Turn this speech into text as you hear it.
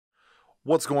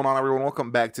What's going on, everyone?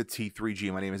 Welcome back to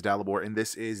T3G. My name is Dalibor, and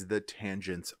this is the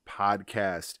Tangents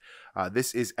Podcast.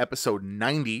 This is episode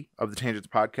 90 of the Tangents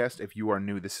Podcast. If you are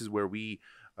new, this is where we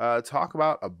talk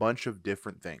about a bunch of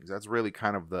different things. That's really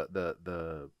kind of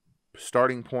the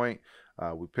starting point.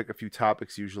 We pick a few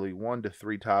topics, usually 1 to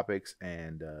 3 topics,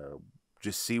 and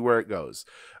just see where it goes.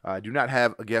 I do not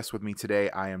have a guest with me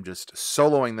today. I am just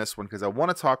soloing this one because I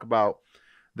want to talk about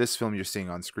this film you're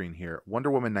seeing on screen here, Wonder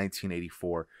Woman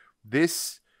 1984.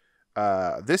 This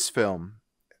film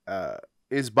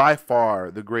is by far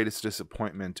the greatest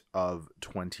disappointment of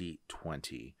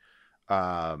 2020.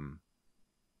 Above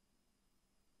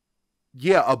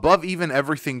even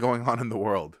everything going on in the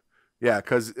world. Yeah,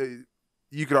 because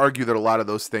you could argue that a lot of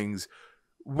those things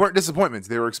weren't disappointments.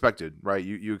 They were expected, right?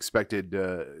 You expected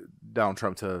Donald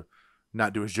Trump to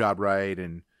not do his job right.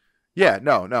 And I'm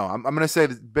going to say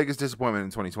the biggest disappointment in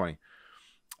 2020.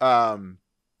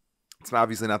 It's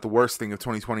obviously not the worst thing of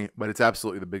 2020, but it's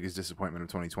absolutely the biggest disappointment of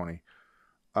 2020.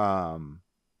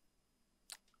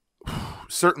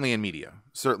 Certainly in media.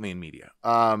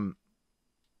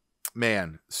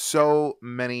 Man, so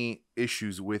many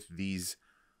issues with these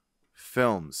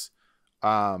films.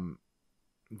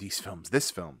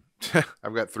 This film.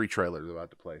 I've got 3 trailers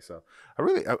about to play, so I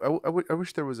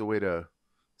wish there was a way to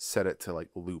set it to like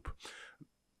loop.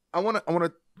 I want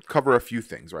to cover a few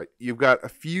things, right? You've got a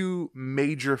few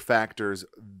major factors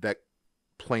that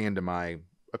play into my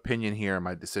opinion here,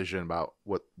 my decision about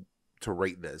what to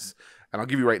rate this. And I'll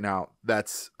give you right now,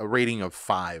 that's a rating of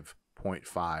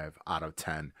 5.5 out of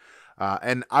 10.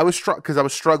 And I was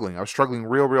struggling. I was struggling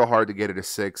real hard to get it a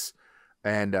 6.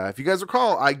 And if you guys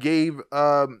recall, I gave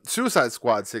Suicide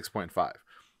Squad 6.5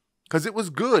 because it was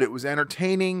good. It was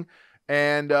entertaining,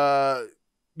 and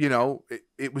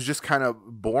it was just kind of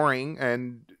boring,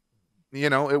 and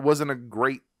it wasn't a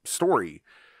great story.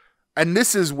 And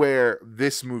this is where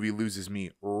this movie loses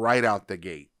me right out the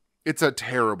gate. It's a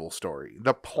terrible story.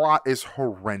 The plot is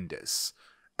horrendous.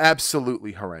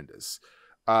 Absolutely horrendous.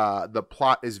 The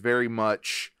plot is very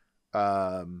much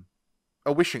a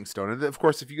wishing stone. And of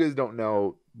course, if you guys don't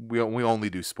know, we only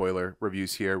do spoiler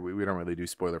reviews here. We don't really do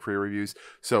spoiler-free reviews.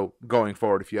 So going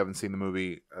forward, if you haven't seen the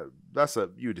movie, that's a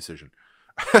you decision.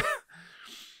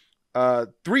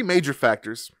 3 major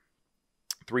factors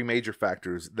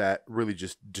that really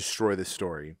just destroy this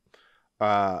story.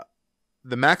 The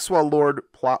Maxwell Lord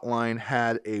plotline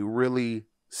had a really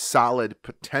solid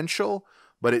potential,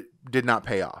 but it did not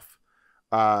pay off.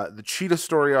 The Cheetah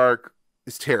story arc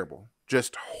is terrible.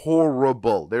 Just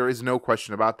horrible. There is no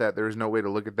question about that. There is no way to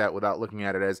look at that without looking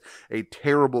at it as a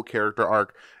terrible character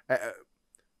arc.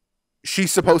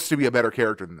 She's supposed to be a better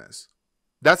character than this.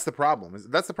 That's the problem.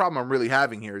 That's the problem I'm really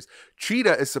having here is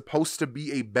Cheetah is supposed to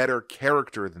be a better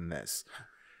character than this.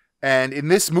 And in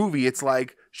this movie, it's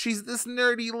like she's this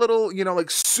nerdy little,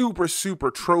 like super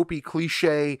tropey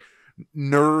cliche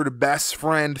nerd best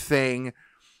friend thing.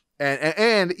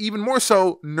 And even more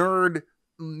so nerd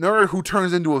who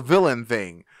turns into a villain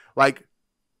thing. Like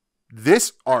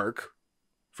this arc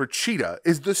for Cheetah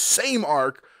is the same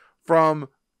arc from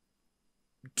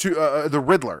the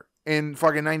Riddler in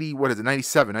fucking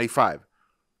 97, 95.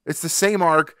 It's the same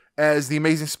arc as the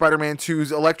Amazing Spider-Man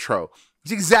 2's Electro. It's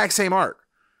the exact same arc.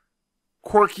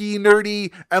 Quirky,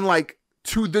 nerdy, and like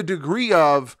to the degree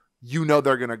of,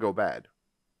 they're going to go bad.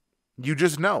 You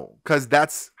just know, because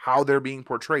that's how they're being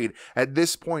portrayed. At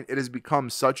this point, it has become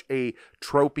such a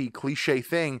tropey, cliche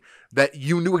thing that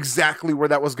you knew exactly where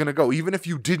that was going to go, even if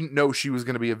you didn't know she was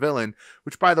going to be a villain,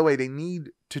 which, by the way, they need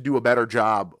to do a better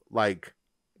job. What's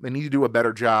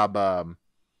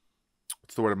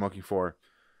the word I'm looking for?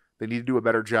 They need to do a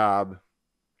better job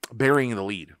burying the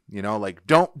lead.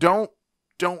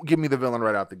 Don't give me the villain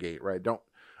right out the gate, right?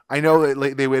 I know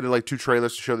that they waited like 2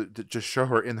 trailers to show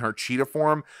her in her Cheetah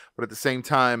form, but at the same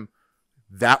time,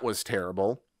 that was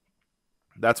terrible.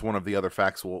 That's one of the other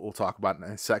facts we'll talk about in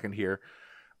a second here.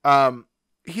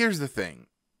 Here's the thing.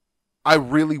 I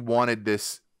really wanted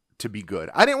this to be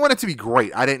good. I didn't want it to be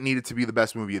great. I didn't need it to be the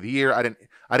best movie of the year. I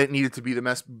didn't need it to be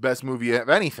the best movie of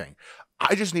anything.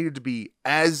 I just needed to be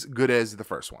as good as the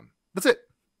first one. That's it.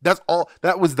 That's all.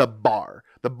 That was the bar.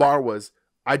 The bar was,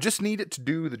 I just need it to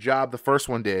do the job the first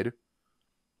one did,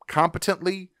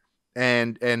 competently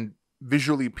and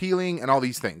visually appealing and all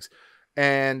these things.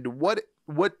 And what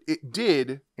it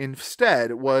did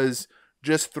instead was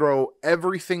just throw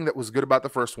everything that was good about the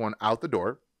first one out the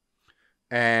door.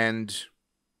 And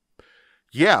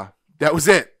yeah, that was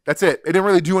it. That's it. It didn't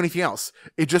really do anything else.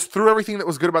 It just threw everything that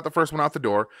was good about the first one out the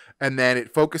door. And then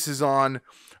it focuses on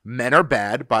men are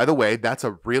bad. By the way, that's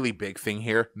a really big thing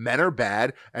here. Men are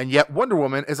bad. And yet Wonder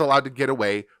Woman is allowed to get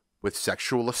away with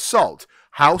sexual assault.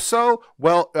 How so?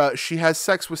 Well, she has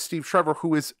sex with Steve Trevor,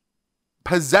 who is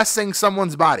possessing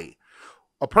someone's body.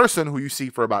 A person who you see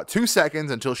for about 2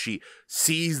 seconds until she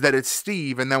sees that it's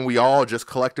Steve, and then we all just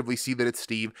collectively see that it's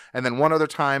Steve, and then one other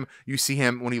time you see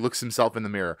him when he looks himself in the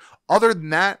mirror. Other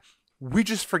than that, we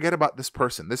just forget about this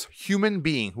person, this human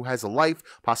being who has a life,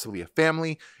 possibly a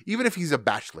family. Even if he's a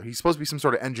bachelor, he's supposed to be some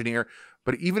sort of engineer,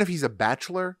 but even if he's a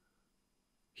bachelor,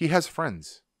 he has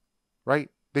friends, right?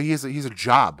 He's a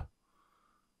job.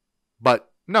 But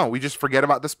no, we just forget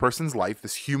about this person's life,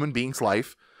 this human being's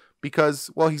life, because,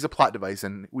 well, he's a plot device,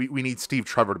 and we need Steve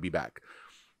Trevor to be back.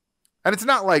 And it's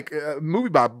not like Movie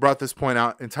Bob brought this point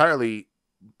out entirely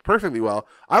perfectly well.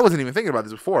 I wasn't even thinking about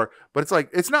this before, but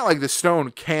it's not like the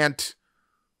stone can't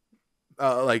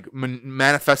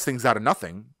manifest things out of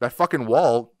nothing. That fucking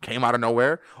wall came out of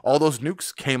nowhere. All those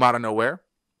nukes came out of nowhere.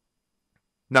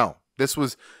 No, this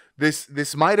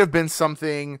might have been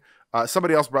something.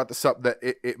 Somebody else brought this up that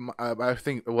I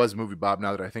think it was Movie Bob.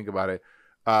 Now that I think about it.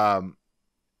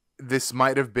 This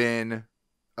might have been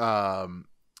something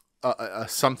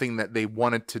that they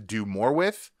wanted to do more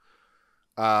with,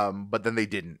 but then they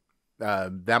didn't.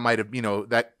 That might have,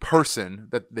 that person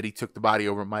that he took the body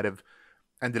over might have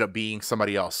ended up being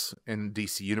somebody else in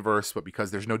DC Universe, but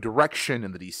because there's no direction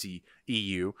in the DC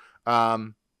EU,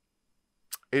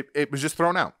 it was just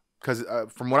thrown out. Because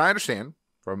from what I understand,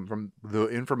 from the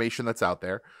information that's out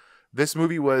there, this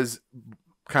movie was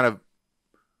kind of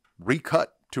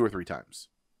recut 2 or 3 times.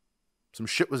 Some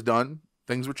shit was done.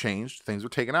 Things were changed. Things were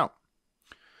taken out.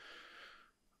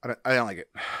 I didn't like it.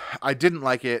 I didn't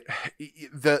like it.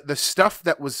 The stuff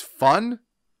that was fun,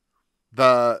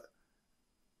 the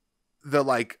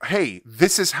like, hey,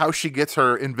 this is how she gets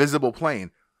her invisible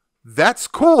plane. That's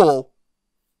cool.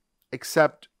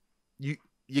 Except you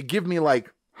give me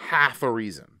like half a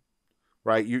reason,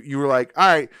 right? You were like, all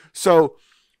right, so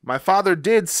my father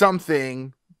did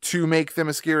something to make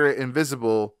Themyscira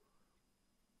invisible,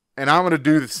 and I'm going to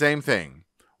do the same thing.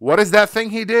 What is that thing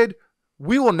he did?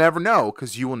 We will never know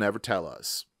because you will never tell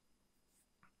us.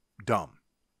 Dumb.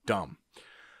 The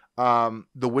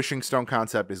wishing stone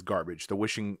concept is garbage. The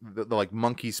wishing, the like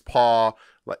monkey's paw,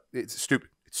 like it's stupid.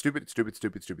 It's stupid.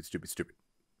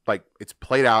 Like it's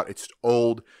played out. It's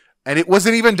old, and it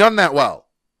wasn't even done that well.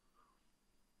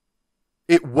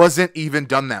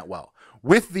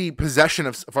 With the possession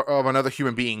of another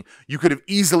human being, you could have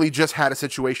easily just had a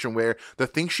situation where the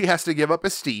thing she has to give up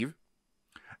is Steve,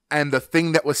 and the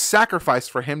thing that was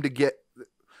sacrificed for him to get,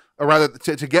 or rather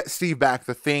to get Steve back,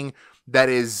 the thing that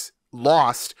is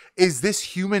lost is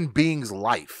this human being's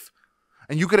life.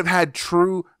 And you could have had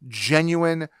true,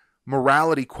 genuine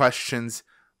morality questions,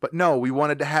 but no, we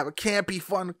wanted to have a campy,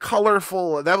 fun,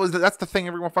 colorful. That's the thing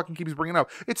everyone fucking keeps bringing up.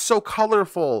 It's so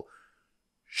colorful.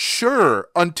 Sure,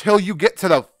 until you get to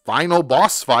the final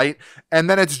boss fight, and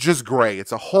then it's just gray.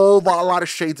 It's a whole lot of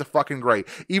shades of fucking gray.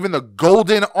 Even the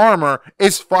golden armor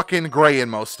is fucking gray in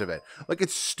most of it. Like,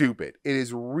 it's stupid. It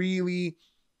is really,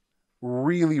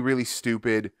 really, really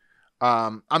stupid.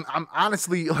 I'm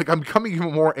honestly, like, I'm becoming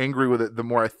even more angry with it the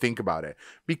more I think about it,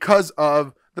 because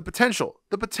of the potential.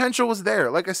 The potential was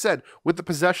there. Like I said, with the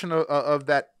possession of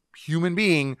that human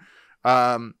being,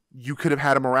 you could have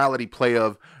had a morality play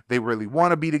of they really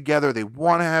want to be together. They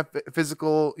want to have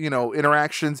physical,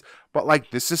 interactions, but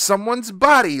like, this is someone's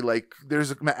body. Like,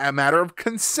 there's a matter of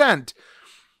consent.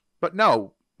 But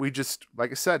no, we just,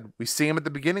 like I said, we see him at the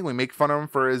beginning. We make fun of him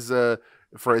for his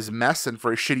mess and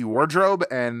for his shitty wardrobe.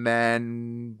 And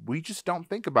then we just don't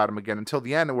think about him again until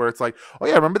the end, where it's like, oh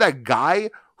yeah, remember that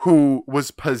guy who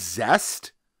was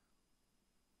possessed?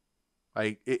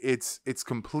 Like, it's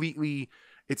completely,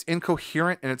 it's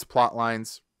incoherent in its plot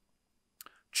lines.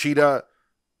 Cheetah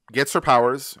gets her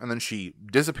powers, and then she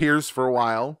disappears for a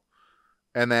while,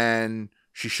 and then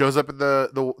she shows up at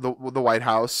the White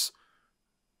House,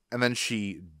 and then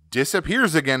she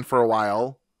disappears again for a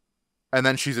while, and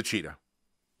then she's a cheetah.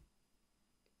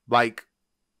 Like,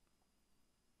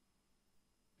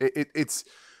 it's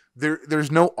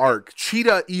there's no arc.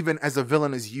 Cheetah, even as a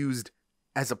villain, is used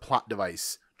as a plot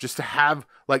device, just to have,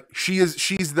 like,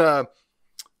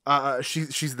 I was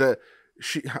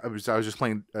just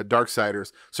playing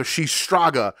Darksiders, so she's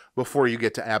Straga before you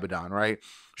get to Abaddon, right?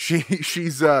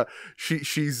 She's I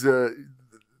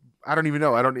don't even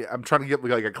know. I'm trying to get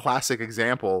like a classic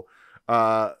example,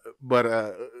 but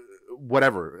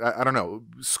whatever. I don't know.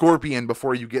 Scorpion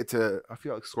before you get to. I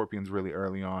feel like Scorpion's really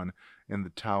early on in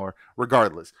the tower.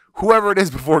 Regardless, whoever it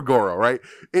is before Goro, right?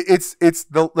 It's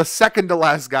the second to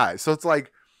last guy. So it's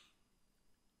like,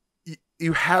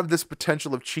 you have this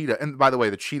potential of Cheetah. And by the way,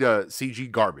 the Cheetah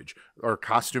CG garbage or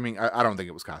costuming. I don't think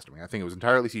it was costuming. I think it was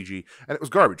entirely CG, and it was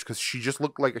garbage because she just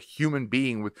looked like a human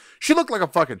being she looked like a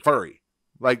fucking furry.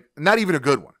 Like, not even a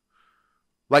good one.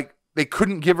 Like, they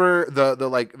couldn't give her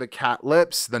the cat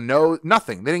lips, the nose,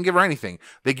 nothing. They didn't give her anything.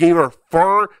 They gave her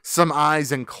fur, some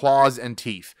eyes, and claws and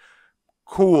teeth.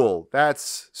 Cool.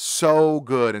 That's so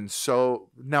good. And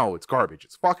no, it's garbage.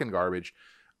 It's fucking garbage.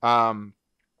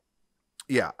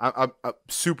 Yeah, I'm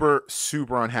super,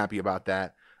 super unhappy about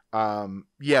that.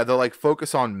 Yeah, the like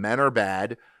focus on men are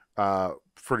bad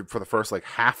for the first like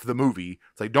half the movie.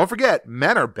 It's like, don't forget,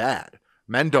 men are bad.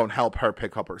 Men don't help her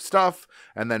pick up her stuff,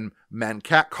 and then men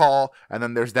catcall, and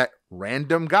then there's that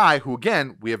random guy who,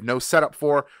 again, we have no setup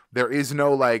for. There is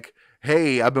no like,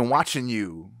 hey, I've been watching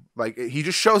you. Like, he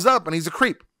just shows up and he's a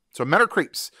creep. So men are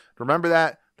creeps. Remember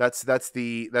that. That's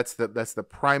the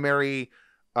primary.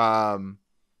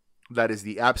 That is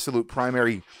the absolute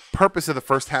primary purpose of the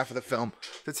first half of the film,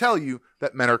 to tell you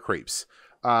that men are creeps.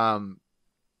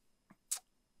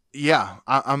 Yeah,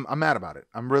 I'm mad about it.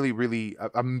 I'm really,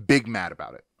 I'm big mad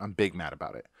about it.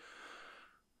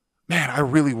 Man, I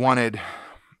really wanted,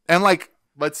 and like,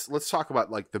 let's talk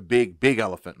about like the big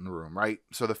elephant in the room, right?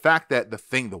 So the fact that the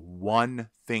one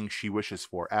thing she wishes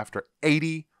for after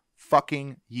 80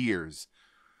 fucking years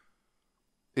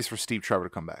is for Steve Trevor to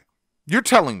come back. You're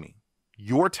telling me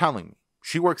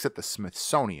she works at the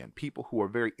Smithsonian, people who are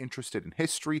very interested in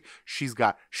history. She's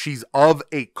of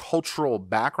a cultural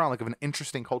background, like of an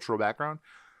interesting cultural background.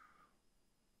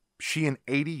 She in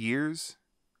 80 years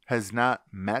has not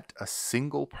met a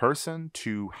single person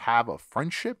to have a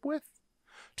friendship with,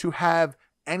 to have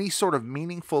any sort of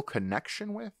meaningful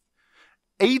connection with.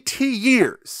 80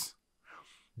 years.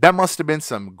 That must have been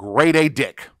some grade A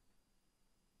dick.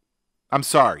 I'm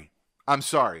sorry.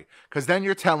 Because then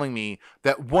you're telling me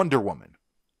that Wonder Woman,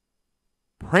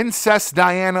 Princess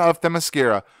Diana of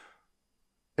Themyscira,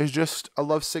 is just a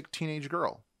lovesick teenage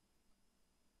girl.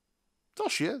 That's all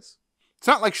she is. It's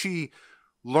not like she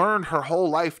learned her whole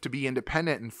life to be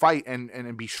independent and fight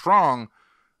and be strong.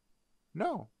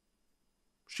 No.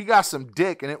 She got some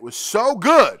dick and it was so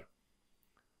good.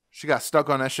 She got stuck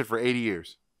on that shit for 80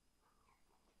 years.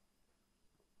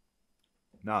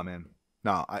 Nah, man.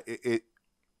 No,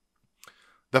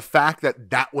 the fact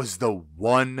that was the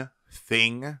one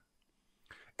thing,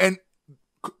 and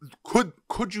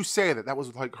could you say that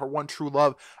was like her one true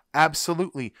love?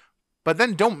 Absolutely. But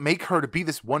then don't make her to be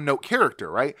this one-note character,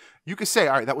 right? You could say,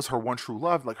 all right, that was her one true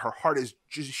love. Like, her heart is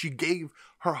just, she gave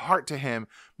her heart to him.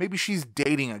 Maybe she's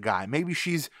dating a guy. Maybe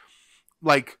she's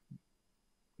like,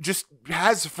 just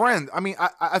has friends. I mean,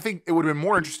 I think it would have been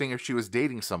more interesting if she was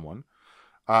dating someone.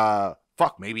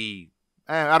 Maybe,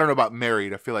 I don't know about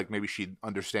married. I feel like maybe she'd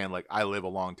understand, like, I live a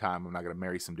long time. I'm not going to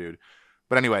marry some dude.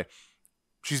 But anyway,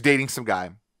 she's dating some guy,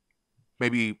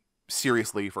 maybe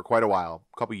seriously for quite a while,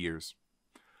 a couple years.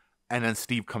 And then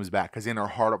Steve comes back because in her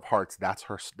heart of hearts, that's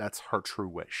her true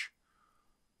wish.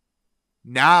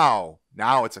 Now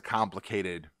it's a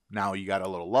complicated, now you got a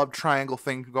little love triangle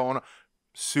thing going on.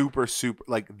 Super,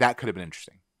 like, that could have been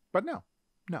interesting. But no.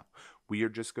 We are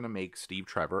just going to make Steve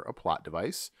Trevor a plot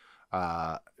device.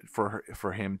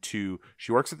 For him to,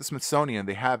 she works at the Smithsonian,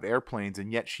 they have airplanes,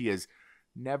 and yet she has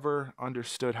never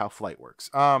understood how flight works.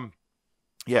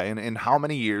 In how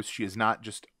many years she has not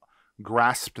just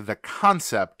grasped the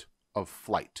concept of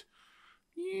flight.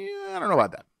 Yeah, I don't know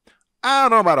about that. I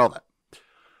don't know about all that.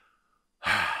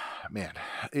 Man,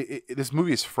 this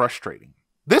movie is frustrating.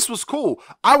 This was cool.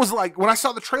 I was like, when I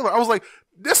saw the trailer, I was like,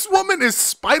 this woman is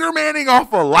Spider-Manning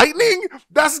off of lightning?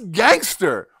 That's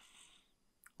gangster.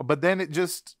 But then it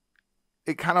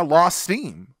kind of lost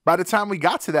steam. By the time we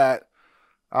got to that,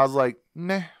 I was like,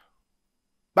 nah.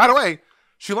 By the way,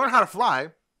 she learned how to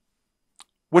fly.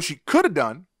 What she could have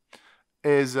done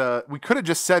is we could have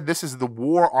just said this is the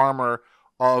war armor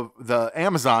of the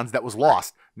Amazons that was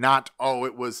lost. Not,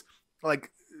 it was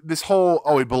like this whole,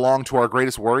 it belonged to our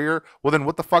greatest warrior. Well, then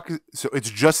what the fuck so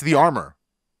it's just the armor.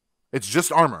 It's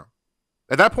just armor.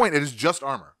 At that point, it is just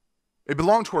armor. It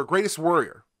belonged to our greatest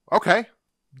warrior. Okay.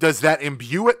 Does that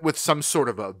imbue it with some sort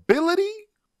of ability?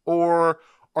 Or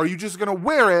are you just going to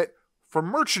wear it for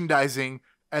merchandising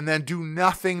and then do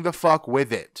nothing the fuck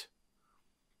with it?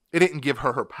 It didn't give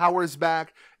her powers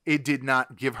back. It did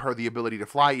not give her the ability to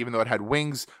fly, even though it had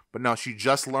wings. But no, she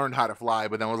just learned how to fly,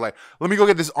 but then was like, let me go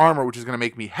get this armor, which is going to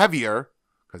make me heavier,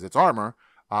 because it's armor.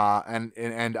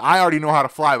 And I already know how to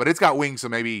fly, but it's got wings, so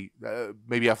maybe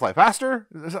I fly faster?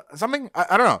 Something?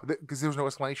 I don't know, because there was no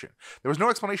explanation. There was no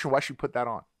explanation why she put that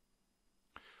on.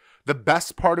 The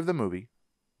best part of the movie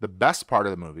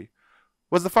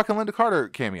was the fucking Linda Carter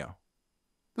cameo.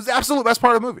 was the absolute best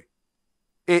part of the movie.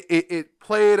 It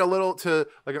played a little to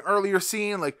like an earlier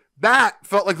scene. Like that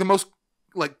felt like the most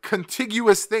like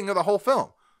contiguous thing of the whole film.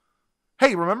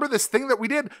 Hey, remember this thing that we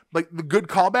did? Like the good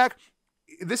callback.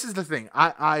 This is the thing.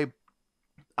 I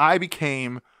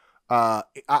became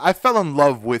I fell in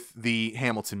love with the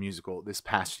Hamilton musical this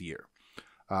past year.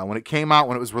 When it came out,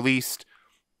 when it was released,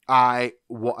 I've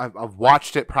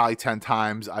watched it probably 10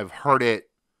 times. I've heard it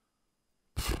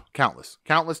countless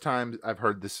times. I've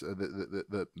heard this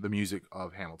the music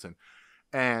of Hamilton,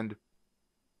 and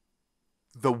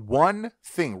the one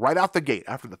thing right out the gate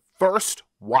after the first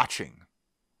watching,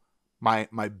 my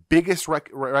biggest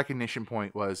recognition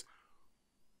point was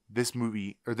this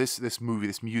movie or this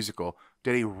musical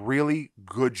did a really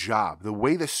good job. The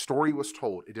way the story was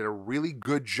told, it did a really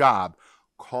good job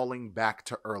calling back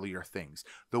to earlier things.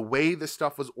 The way the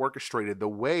stuff was orchestrated, the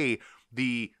way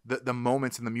the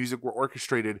moments in the music were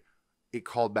orchestrated, it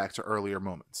called back to earlier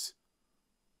moments.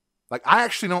 Like, I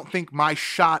actually don't think My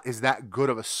Shot is that good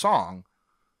of a song,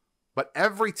 but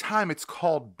every time it's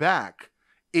called back,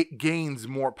 it gains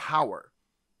more power.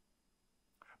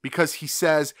 Because he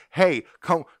says, hey,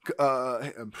 come,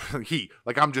 you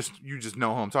just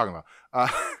know who I'm talking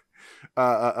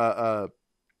about.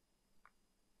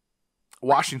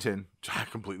 Washington, I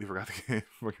completely forgot the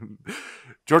name.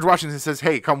 George Washington says,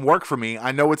 hey, come work for me.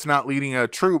 I know it's not leading a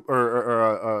troop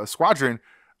or a squadron.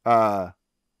 I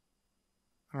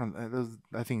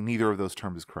think neither of those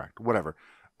terms is correct. Whatever.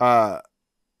 I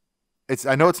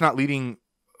know it's not leading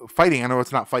fighting. I know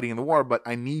it's not fighting in the war, but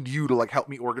I need you to like help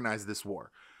me organize this war.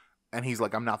 And he's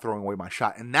like, I'm not throwing away my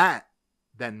shot. And that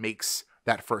then makes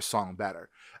that first song better.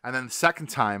 And then the second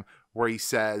time where he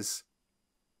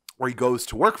goes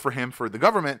to work for him, for the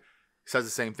government, says the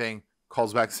same thing,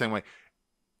 calls back the same way.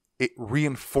 It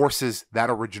reinforces that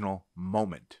original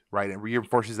moment, right? It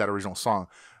reinforces that original song.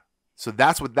 So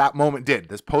that's what that moment did.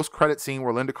 This post-credit scene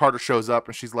where Linda Carter shows up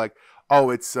and she's like, oh,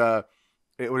 it's what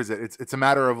is it? It's a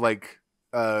matter of like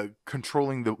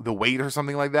controlling the weight or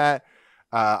something like that.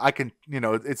 I can,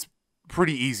 it's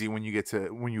pretty easy when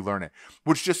you learn it,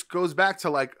 which just goes back to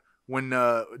like when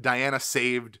Diana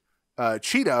saved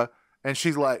Cheetah, and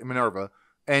she's like Minerva,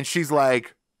 and she's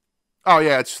like, oh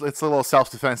yeah, it's a little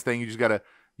self-defense thing. You just gotta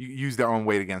use their own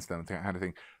weight against them, kind of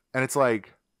thing. And it's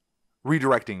like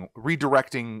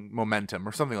redirecting momentum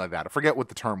or something like that. I forget what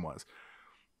the term was,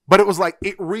 but it was like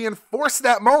it reinforced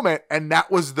that moment, and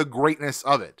that was the greatness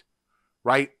of it,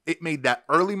 right? It made that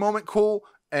early moment cool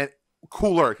and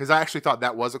cooler, because I actually thought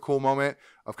that was a cool moment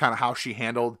of kind of how she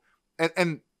handled,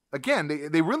 and again,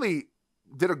 they really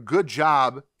did a good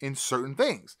job in certain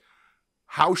things.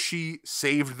 How she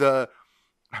saved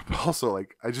also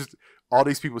like, all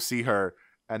these people see her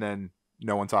and then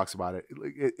no one talks about it.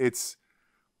 It's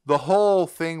the whole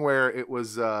thing where it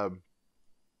was,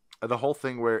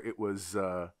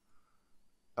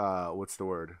 what's the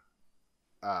word?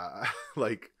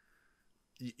 Like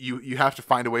you have to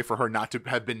find a way for her not to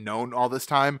have been known all this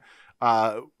time.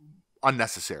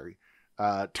 Unnecessary.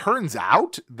 Turns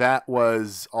out that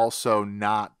was also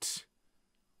not.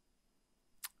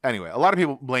 Anyway, a lot of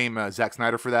people blame Zack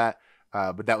Snyder for that,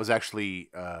 but that was actually,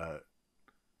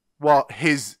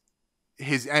 his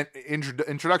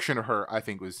introduction to her, I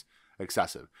think, was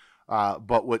excessive.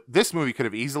 But what this movie could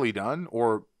have easily done,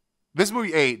 or this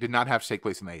movie did not have to take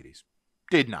place in the 80s.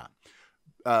 Did not.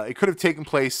 It could have taken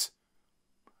place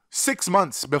 6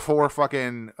 months before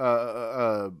fucking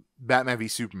Batman v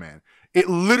Superman. It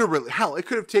literally, it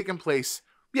could have taken place,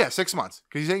 6 months.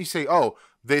 Because then you say, oh,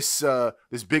 this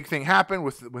big thing happened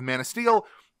with Man of Steel,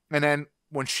 and then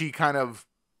when she kind of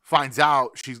finds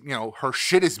out she's, her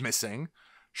shit is missing,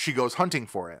 she goes hunting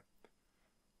for it.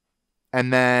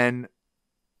 And then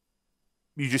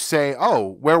you just say,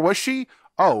 oh, where was she?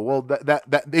 Oh, well,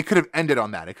 that they could have ended on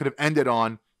that. It could have ended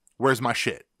on, where's my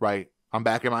shit, right? I'm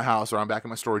back in my house, or I'm back in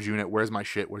my storage unit. Where's my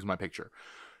shit? Where's my picture?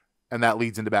 And that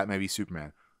leads into Batman v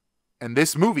Superman. And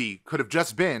this movie could have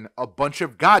just been a bunch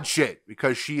of God shit,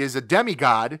 because she is a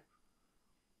demigod.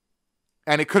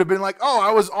 And it could have been like, oh,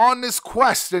 I was on this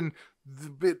quest and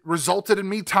it resulted in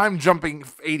me time jumping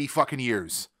 80 fucking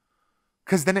years.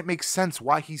 Because then it makes sense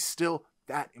why he's still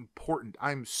that important.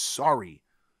 I'm sorry.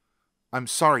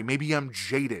 Maybe I'm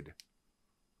jaded.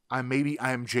 Maybe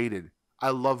I am jaded.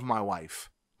 I love my wife.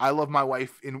 I love my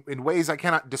wife in ways I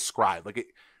cannot describe. Like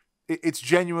it's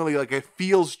genuinely, like, it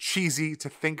feels cheesy to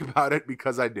think about it,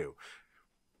 because I do.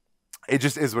 It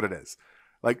just is what it is.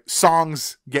 Like,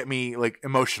 songs get me like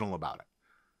emotional about it.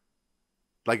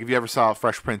 Like, if you ever saw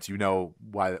Fresh Prince, you know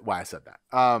why I said that.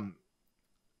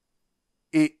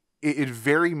 It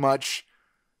very much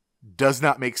does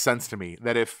not make sense to me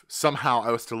that if somehow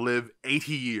I was to live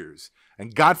 80 years,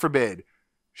 and God forbid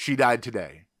she died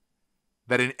today,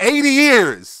 that in 80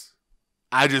 years,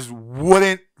 I just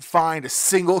wouldn't find a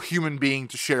single human being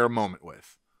to share a moment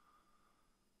with.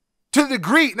 To the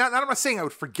degree, not I'm not saying I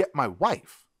would forget my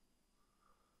wife,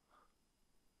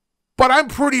 but I'm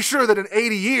pretty sure that in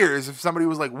 80 years, if somebody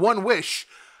was like, one wish,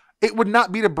 it would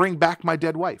not be to bring back my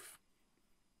dead wife.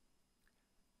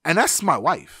 And that's my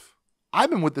wife. I've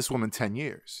been with this woman 10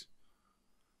 years.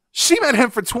 She met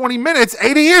him for 20 minutes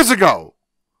 80 years ago.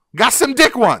 Got some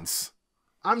dick once.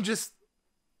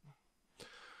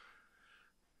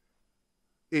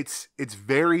 It's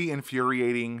very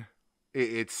infuriating.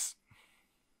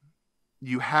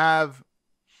 You have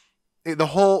the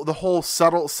whole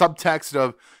subtle subtext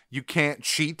of you can't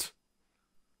cheat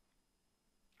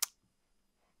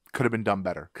could have been done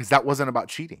better, because that wasn't about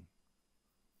cheating.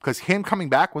 Because him coming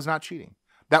back was not cheating.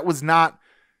 That was not.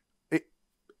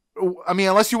 I mean,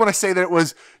 unless you want to say that it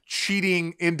was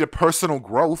cheating into personal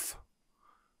growth.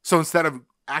 So instead of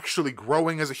actually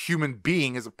growing as a human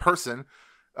being, as a person,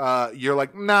 you're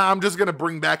like, nah, I'm just going to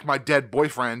bring back my dead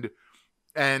boyfriend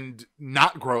and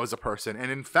not grow as a person.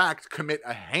 And in fact, commit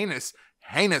a heinous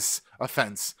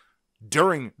offense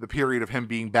during the period of him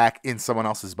being back in someone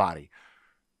else's body.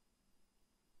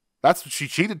 That's what she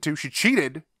cheated to. She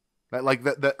cheated. That, like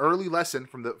the early lesson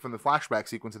from the flashback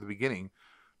sequence at the beginning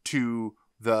to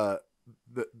the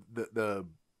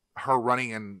her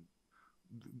running, and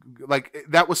like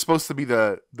that was supposed to be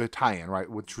the tie-in, right?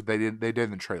 Which they did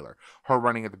in the trailer. Her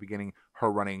running at the beginning,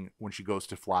 her running when she goes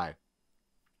to fly.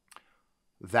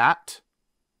 That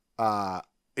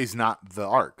is not the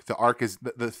arc. The arc is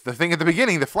the thing at the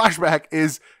beginning. The flashback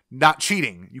is not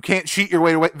cheating. You can't cheat your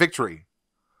way to victory.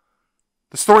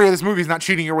 The story of this movie is not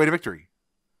cheating your way to victory.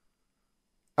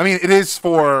 I mean, it is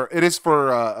for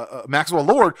Maxwell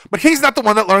Lord, but he's not the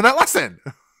one that learned that lesson.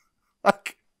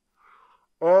 Like,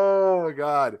 oh my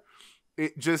God.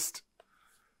 It just,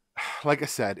 like I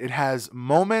said, it has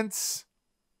moments.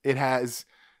 It has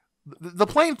the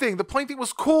plane thing. The plane thing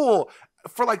was cool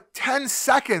for like 10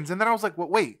 seconds. And then I was like, well,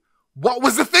 wait, what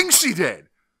was the thing she did?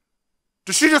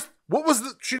 She did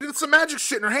some magic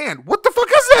shit in her hand. What the fuck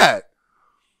is that?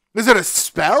 Is it a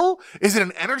spell? Is it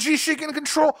an energy she can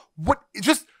control? What?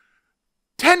 Just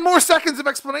 10 more seconds of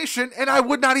explanation, and I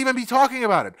would not even be talking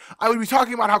about it. I would be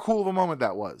talking about how cool of a moment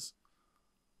that was.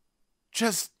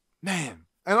 Just, man.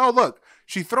 And oh, look,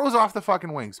 she throws off the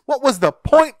fucking wings. What was the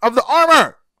point of the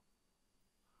armor?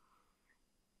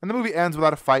 And the movie ends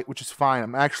without a fight, which is fine.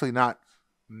 I'm actually not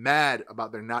mad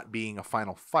about there not being a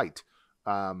final fight.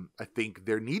 I think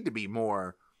there need to be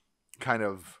more kind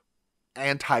of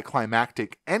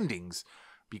anticlimactic endings,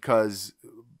 because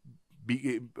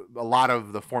a lot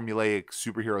of the formulaic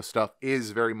superhero stuff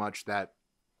is very much that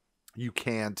you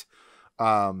can't end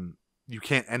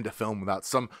a film without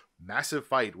some massive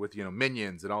fight with,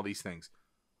 minions and all these things.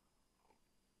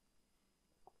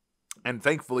 And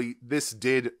thankfully this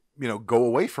did, go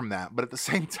away from that. But at the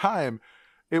same time,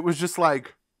 it was just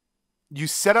like, you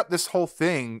set up this whole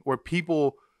thing where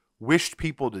people wished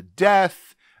people to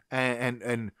death,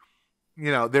 and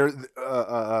Ryan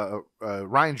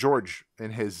George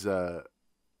in his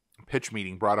pitch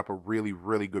meeting brought up a really,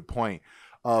 really good point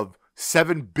of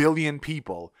 7 billion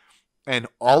people, and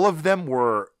all of them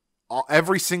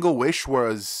every single wish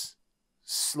was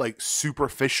like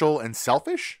superficial and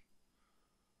selfish.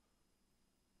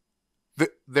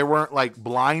 There weren't like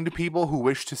blind people who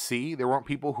wished to see. There weren't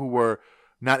people who were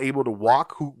not able to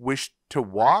walk who wished to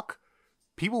walk.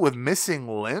 People with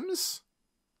missing limbs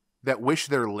that wish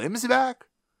their limbs back.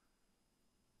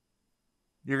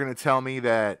 You're going to tell me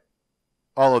that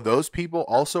all of those people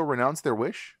also renounced their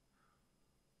wish?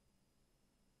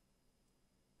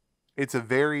 It's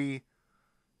it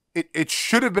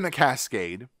should have been a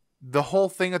cascade. The whole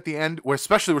thing at the end,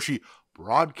 especially where she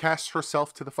broadcasts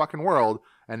herself to the fucking world,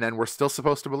 and then we're still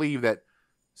supposed to believe that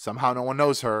somehow no one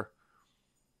knows her.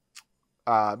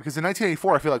 Because in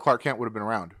 1984, I feel like Clark Kent would have been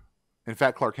around. In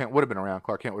fact, Clark Kent would have been around.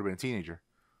 Clark Kent would have been a teenager.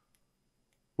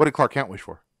 What did Clark Kent wish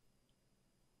for?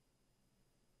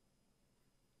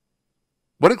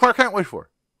 What did Clark Kent wish for?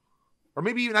 Or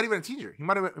maybe not even a teenager. He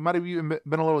might have even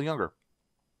been a little younger.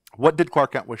 What did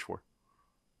Clark Kent wish for?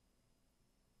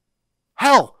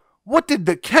 Hell, what did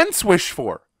the Kents wish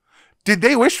for? Did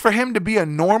they wish for him to be a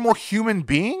normal human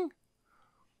being?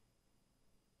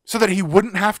 So that he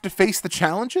wouldn't have to face the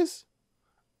challenges?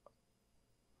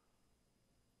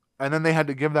 And then they had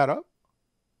to give that up?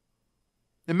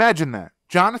 Imagine that.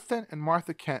 Jonathan and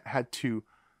Martha Kent had to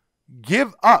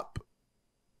give up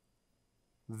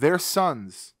their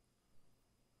sons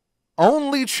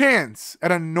only chance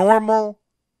at a normal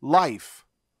life.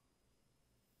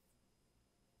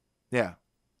 Yeah.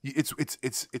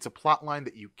 It's a plot line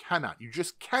that you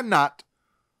just cannot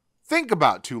think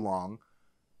about too long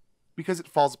because it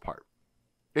falls apart.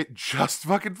 It just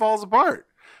fucking falls apart.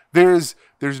 There's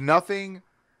nothing.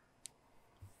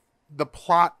 The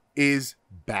plot is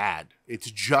bad. It's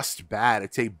just bad.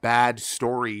 It's a bad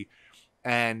story,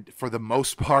 and for the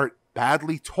most part,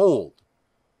 badly told.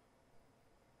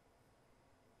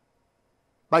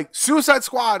 Like, Suicide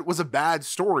Squad was a bad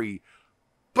story,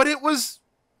 but it was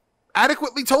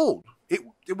adequately told.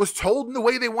 It was told in the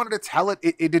way they wanted to tell it.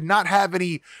 It did not have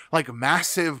any, like,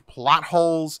 massive plot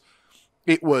holes.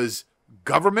 It was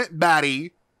government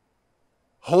baddie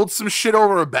holds some shit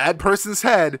over a bad person's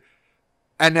head,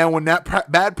 and then when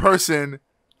that bad person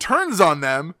turns on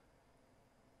them,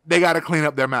 they got to clean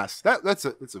up their mess. That's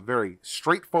a very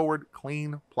straightforward,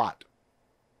 clean plot.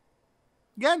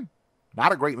 Again,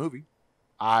 not a great movie.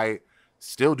 I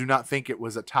still do not think it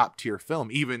was a top tier film,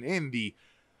 even in the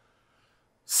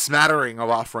smattering of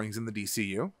offerings in the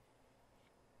DCU.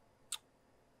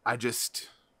 I just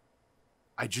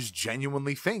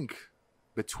genuinely think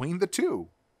between the two,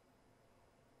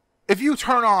 if you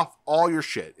turn off all your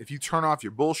shit, if you turn off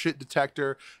your bullshit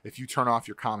detector, if you turn off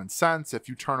your common sense, if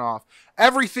you turn off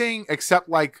everything except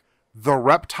like the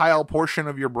reptile portion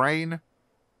of your brain,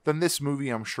 then this movie,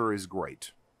 I'm sure, is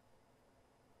great.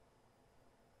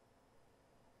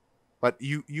 But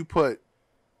you put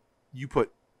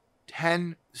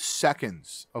 10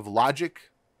 seconds of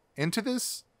logic into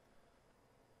this,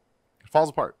 it falls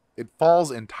apart. It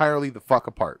falls entirely the fuck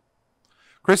apart.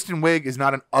 Kristen Wiig is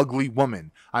not an ugly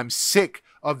woman. I'm sick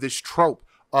of this trope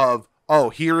of, oh,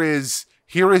 here is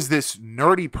this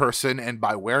nerdy person, and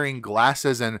by wearing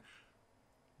glasses and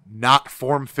not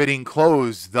form-fitting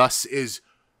clothes, thus is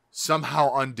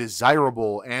somehow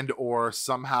undesirable and or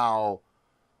somehow,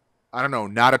 I don't know,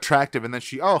 not attractive. And then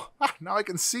now I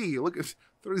can see. Look,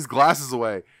 throw these glasses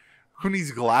away. Who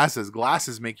needs glasses?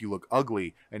 Glasses make you look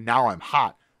ugly, and now I'm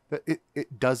hot.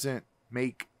 It doesn't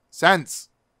make sense.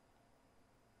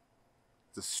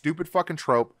 It's a stupid fucking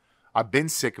trope. I've been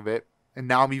sick of it, and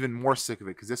now I'm even more sick of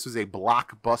it because this was a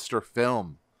blockbuster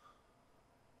film.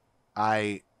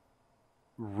 I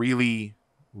really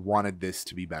wanted this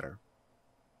to be better.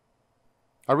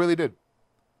 I really did.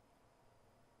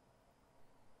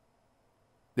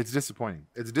 It's disappointing.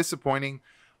 It's disappointing,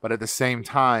 but at the same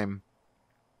time,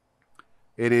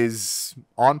 it is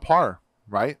on par,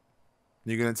 right?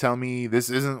 You're going to tell me this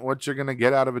isn't what you're going to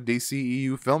get out of a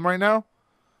DCEU film right now?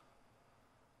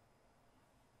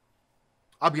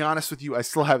 I'll be honest with you, I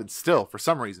still haven't, for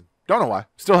some reason. Don't know why.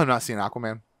 Still have not seen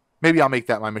Aquaman. Maybe I'll make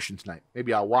that my mission tonight.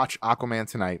 Maybe I'll watch Aquaman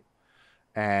tonight,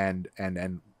 and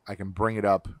I can bring it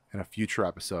up in a future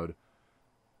episode.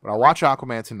 But I'll watch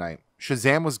Aquaman tonight.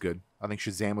 Shazam was good. I think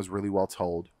Shazam was really well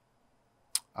told.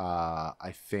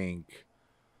 I think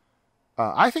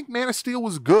Man of Steel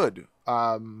was good.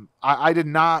 I'm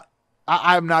not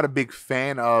a big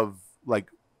fan of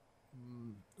like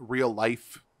real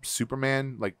life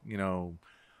Superman, like, you know,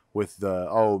 with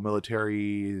the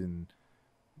military, and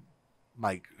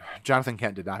like Jonathan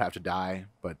Kent did not have to die,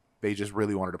 but they just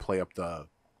really wanted to play up the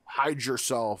hide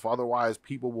yourself, otherwise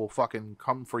people will fucking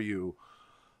come for you.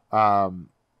 I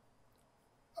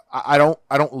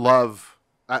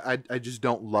just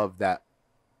don't love that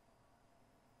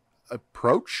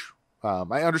approach.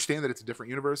 I understand that it's a different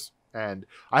universe, and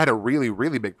I had a really,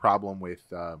 really big problem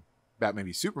with Batman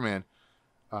v Superman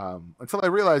until I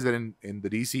realized that in the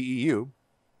DCEU,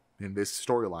 in this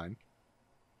storyline,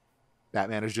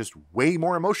 Batman is just way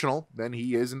more emotional than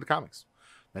he is in the comics,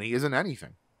 than he is in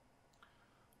anything.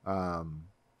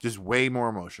 Just way more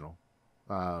emotional.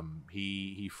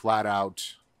 He flat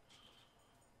out...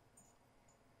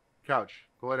 Couch,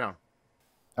 go lay down.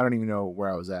 I don't even know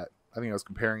where I was at. I think I was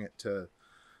comparing it to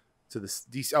the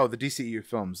DCEU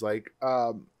films. Like,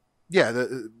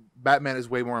 the Batman is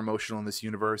way more emotional in this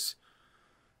universe.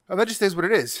 That just is what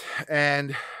it is.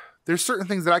 And there's certain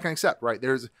things that I can accept, right?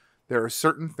 There are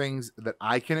certain things that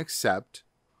I can accept,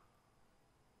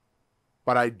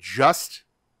 but I just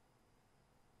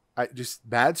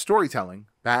bad storytelling,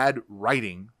 bad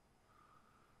writing,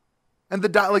 and the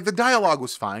dialogue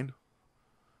was fine.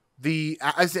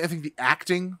 I think the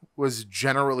acting was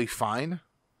generally fine.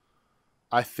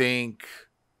 I think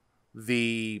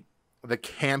the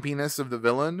campiness of the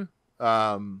villain,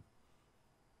 that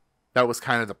was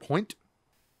kind of the point.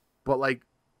 But like,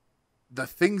 the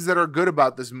things that are good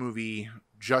about this movie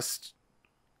just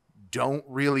don't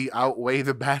really outweigh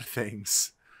the bad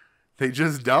things. They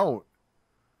just don't.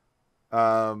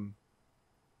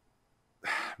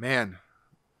 Man,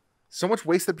 So much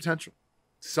wasted potential.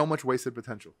 So much wasted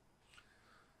potential.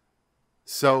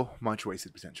 So much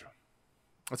wasted potential.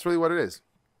 That's really what it is.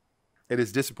 It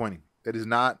is disappointing. It is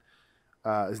not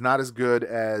as good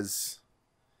as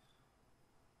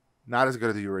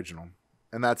the original,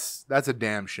 and that's a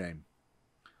damn shame.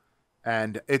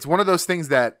 And it's one of those things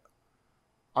that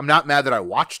I'm not mad that I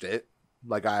watched it.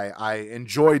 Like I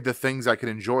enjoyed the things I could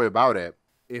enjoy about it.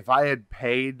 If I had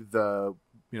paid the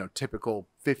typical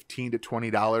 $15 to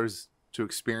 $20 to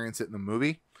experience it in the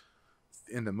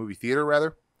movie theater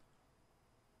rather,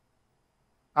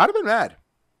 I'd have been mad.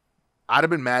 I'd have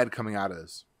been mad coming out of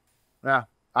this. Yeah,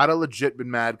 I'd have legit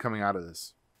been mad coming out of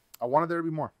this. I wanted there to be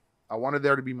more. I wanted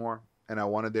there to be more, and I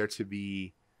wanted there to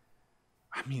be.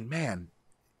 I mean, man,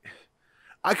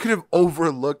 I could have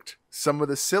overlooked some of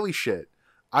the silly shit.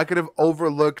 I could have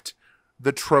overlooked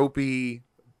the tropey,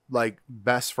 like,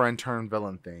 best friend turned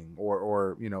villain thing,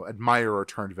 or admirer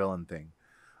turned villain thing.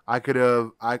 I could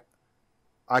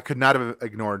not have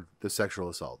ignored the sexual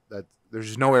assault. That there's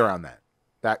just no way around that.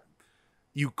 That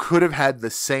you could have had the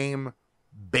same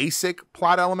basic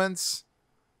plot elements,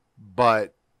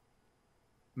 but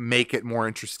make it more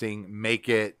interesting. Make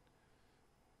it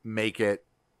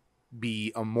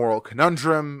be a moral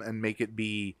conundrum, and make it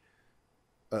be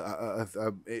a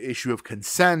issue of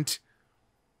consent.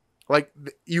 Like,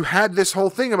 you had this whole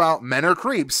thing about men are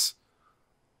creeps,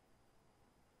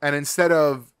 and instead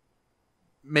of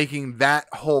making that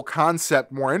whole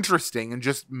concept more interesting and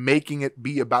just making it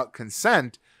be about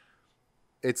consent,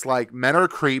 it's like men are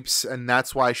creeps, and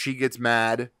that's why she gets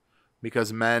mad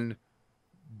because men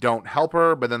don't help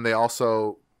her, but then they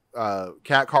also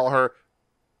catcall her.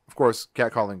 Of course,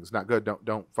 catcalling is not good.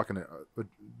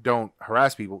 Don't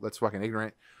harass people. That's fucking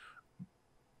ignorant.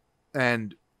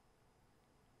 And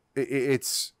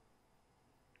it's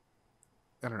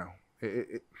I don't know.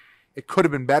 It could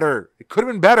have been better. It could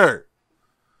have been better.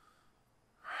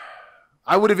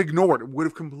 I would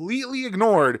have completely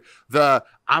ignored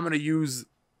I'm going to use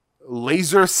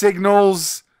laser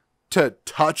signals to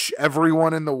touch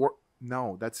everyone in the world.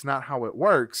 No, that's not how it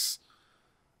works.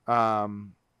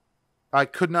 I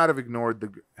could not have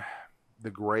ignored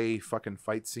the gray fucking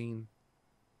fight scene.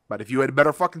 But if you had a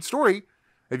better fucking story,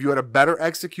 if you had a better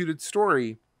executed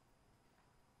story,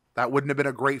 that wouldn't have been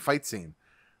a great fight scene.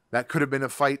 That could have been a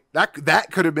fight. That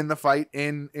could have been the fight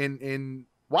in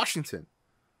Washington.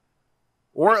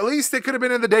 Or at least it could have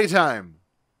been in the daytime.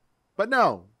 But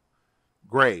no.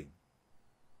 Gray.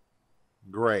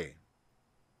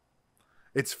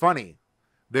 It's funny.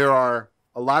 There are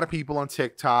a lot of people on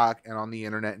TikTok and on the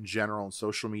internet in general and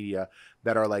social media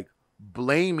that are like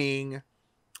blaming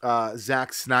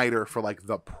Zack Snyder for like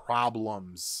the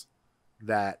problems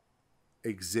that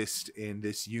exist in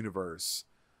this universe.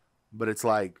 But it's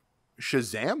like,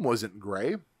 Shazam wasn't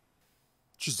gray.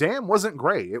 Shazam wasn't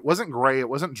gray. It wasn't gray. It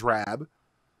wasn't drab.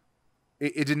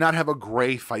 It did not have a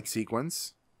gray fight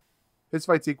sequence. His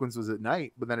fight sequence was at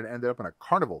night, but then it ended up in a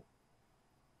carnival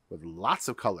with lots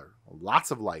of color, lots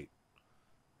of light.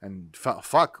 And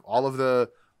fuck all of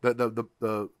the I'm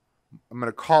going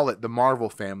to call it the Marvel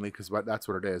family, because that's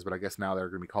what it is. But I guess now they're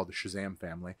going to be called the Shazam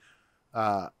family.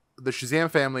 The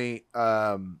Shazam family,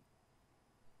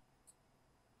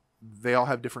 they all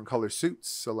have different color suits.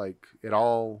 So like it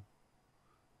was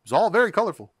all very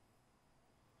colorful.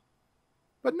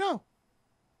 But no,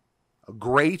 a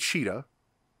gray cheetah.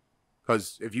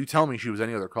 Because if you tell me she was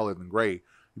any other color than gray,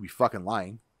 you'd be fucking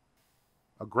lying.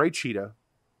 A gray cheetah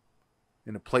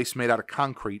in a place made out of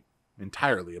concrete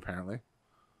entirely, apparently,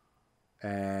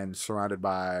 and surrounded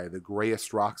by the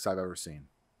grayest rocks I've ever seen.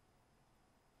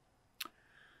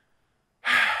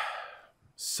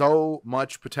 So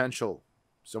much potential.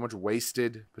 So much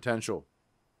wasted potential.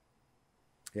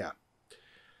 Yeah.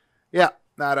 I'm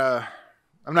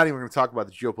not even going to talk about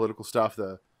the geopolitical stuff.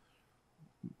 I'm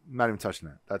not even touching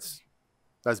that.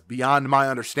 That's beyond my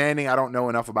understanding. I don't know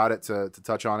enough about it to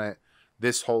touch on it.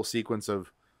 This whole sequence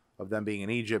of them being in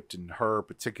Egypt and her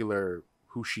particular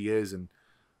who she is and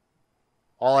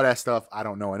all of that stuff, I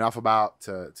don't know enough about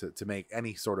to make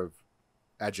any sort of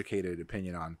educated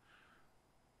opinion on.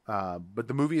 But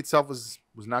the movie itself was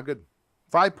not good.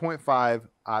 5.5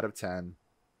 out of 10.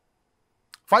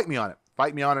 Fight me on it.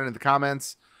 Fight me on it in the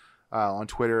comments on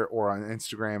Twitter or on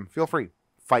Instagram. Feel free.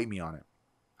 Fight me on it.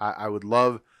 I would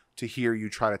love to hear you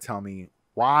try to tell me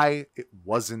why it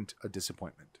wasn't a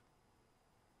disappointment.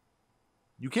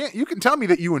 You can tell me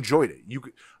that you enjoyed it.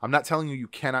 I'm not telling you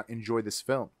cannot enjoy this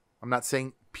film. I'm not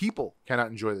saying people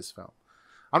cannot enjoy this film.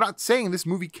 I'm not saying this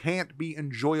movie can't be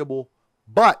enjoyable,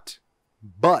 but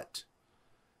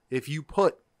if you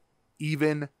put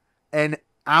even an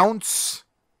ounce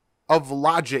of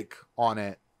logic on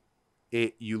it,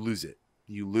 you lose it.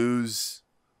 You lose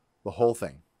the whole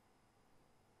thing.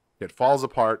 It falls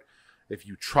apart if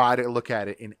you try to look at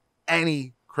it in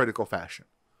any critical fashion.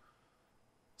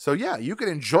 So yeah, you can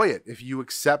enjoy it if you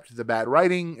accept the bad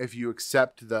writing, if you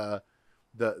accept the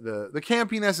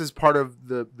campiness as part of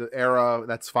the era.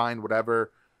 That's fine,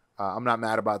 whatever. I'm not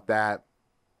mad about that.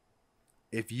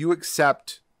 If you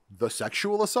accept the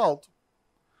sexual assault,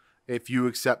 if you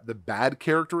accept the bad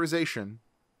characterization,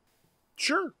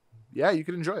 sure, yeah, you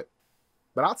can enjoy it.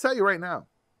 But I'll tell you right now,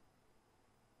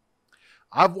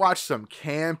 I've watched some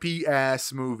campy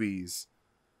ass movies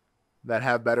that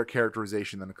have better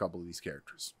characterization than a couple of these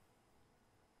characters.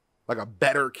 Like a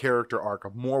better character arc, a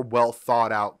more well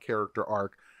thought out character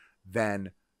arc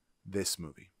than this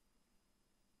movie.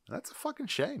 That's a fucking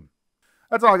shame.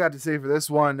 That's all I got to say for this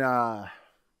one.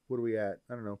 What are we at?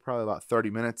 I don't know, probably about 30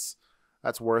 minutes.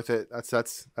 That's worth it.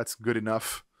 That's good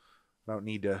enough. I don't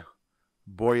need to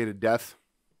bore you to death.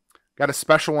 Got a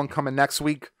special one coming next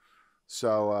week.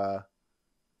 So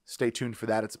stay tuned for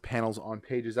that. It's a Panels on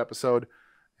Pages episode.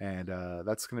 And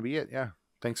that's going to be it. Yeah.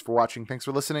 Thanks for watching. Thanks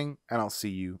for listening. And I'll see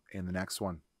you in the next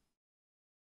one.